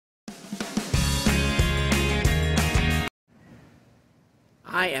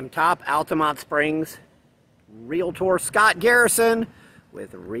I am top Altamonte Springs Realtor Scott Garrison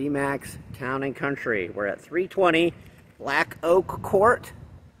with ReMax Town Country. We're at 320 Black Oak Court,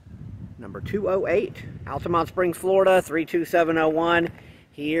 number 208, Altamonte Springs, Florida, 32701,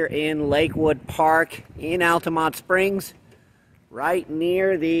 here in Lakewood Park in Altamonte Springs, right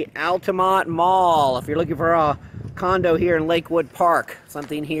near the Altamonte Mall. If you're looking for a condo here in Lakewood Park,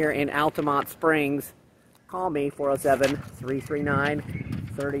 something here in Altamonte Springs, call me,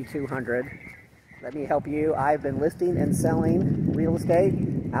 407-339-3200. Let me help you. I've been listing and selling real estate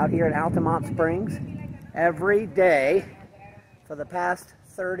out here in Altamonte Springs every day for the past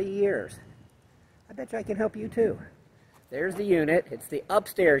 30 years. I bet you I can help you too. There's the unit. It's the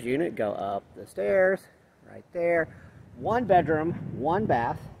upstairs unit. Go up the stairs, right there. 1 bedroom, 1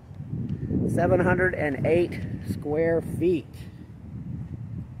 bath, 708 square feet.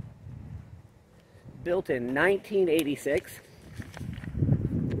 Built in 1986.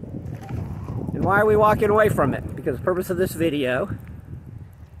 And why are we walking away from it? Because the purpose of this video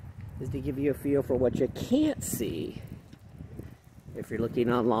is to give you a feel for what you can't see if you're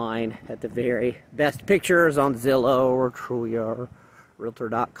looking online at the very best pictures on Zillow or Trulia or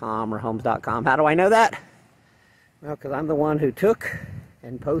Realtor.com or Homes.com. How do I know that? Well, because I'm the one who took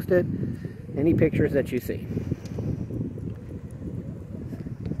and posted any pictures that you see.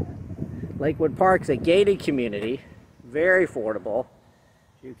 Lakewood Park's a gated community, very affordable.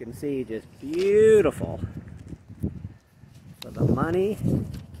 You can see, just beautiful. So the money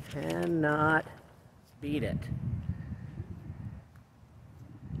cannot beat it.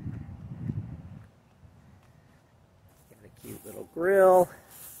 Got a cute little grill,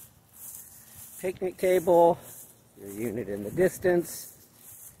 picnic table, your unit in the distance.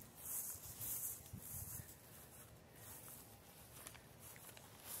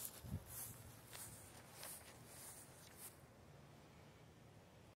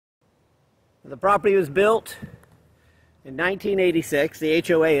 The property was built in 1986. The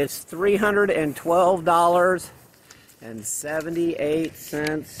HOA is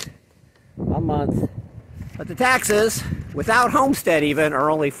 $312.78 a month. But the taxes, without homestead even,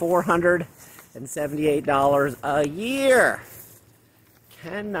 are only $478 a year.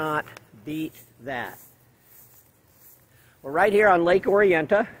 Cannot beat that. We're right here on Lake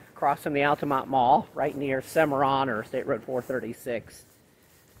Orienta, across from the Altamonte Mall, right near Cimarron or State Road 436.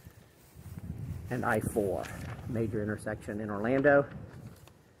 And I-4, major intersection in Orlando.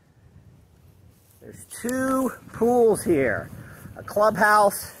 There's 2 pools here, a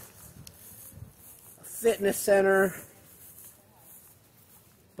clubhouse, a fitness center,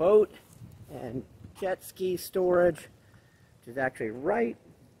 boat and jet ski storage, which is actually right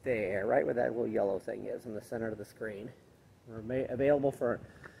there, right where that little yellow thing is in the center of the screen. We're available for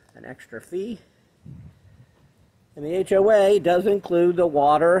an extra fee. And the HOA does include the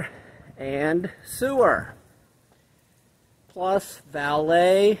water and sewer, plus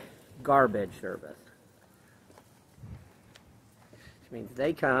valet garbage service, which means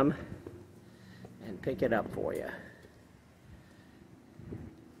they come and pick it up for you.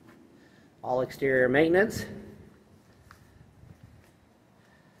 All exterior maintenance.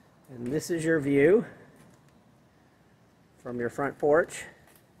 And this is your view from your front porch.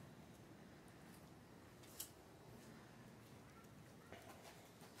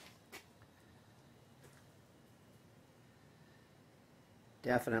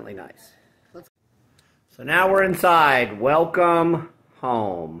 Definitely nice. So now we're inside. Welcome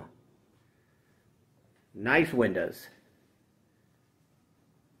home. Nice windows.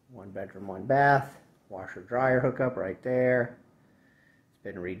 1 bedroom, 1 bath. Washer dryer hookup right there. It's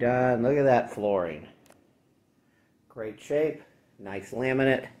been redone. Look at that flooring. Great shape. Nice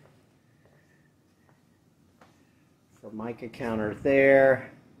laminate. Formica counter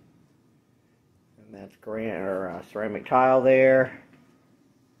there. And that's ceramic tile there.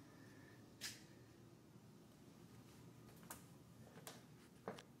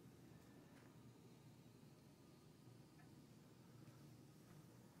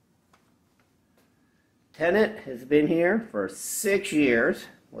 Tenant has been here for 6 years,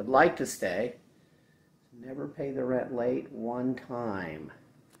 would like to stay. Never pay the rent late 1 time.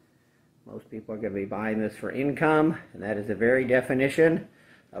 Most people are going to be buying this for income, and that is the very definition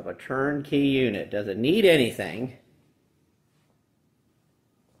of a turnkey unit. Doesn't need anything.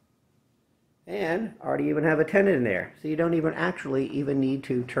 And already even have a tenant in there, so you don't even actually need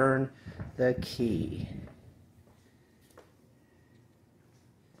to turn the key.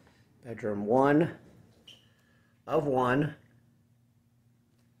 Bedroom 1 of 1.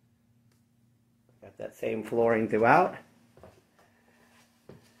 Got that same flooring throughout.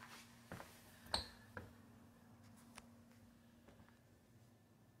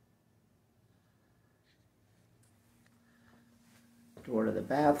 Door to the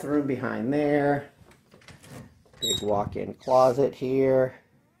bathroom behind there. Big walk-in closet here.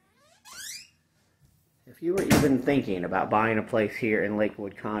 If you were even thinking about buying a place here in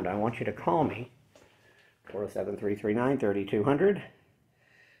Lakewood Condo, I want you to call me. 407-339-3200.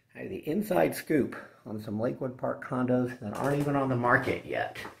 I have the inside scoop on some Lakewood Park condos that aren't even on the market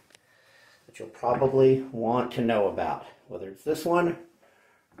yet, that you'll probably want to know about. Whether it's this one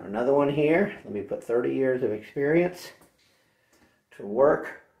or another one here, let me put 30 years of experience to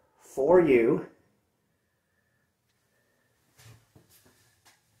work for you.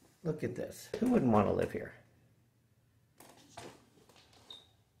 Look at this. Who wouldn't want to live here?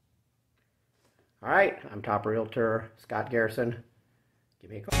 All right, I'm top realtor Scott Garrison.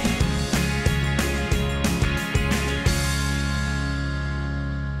 Give me a call.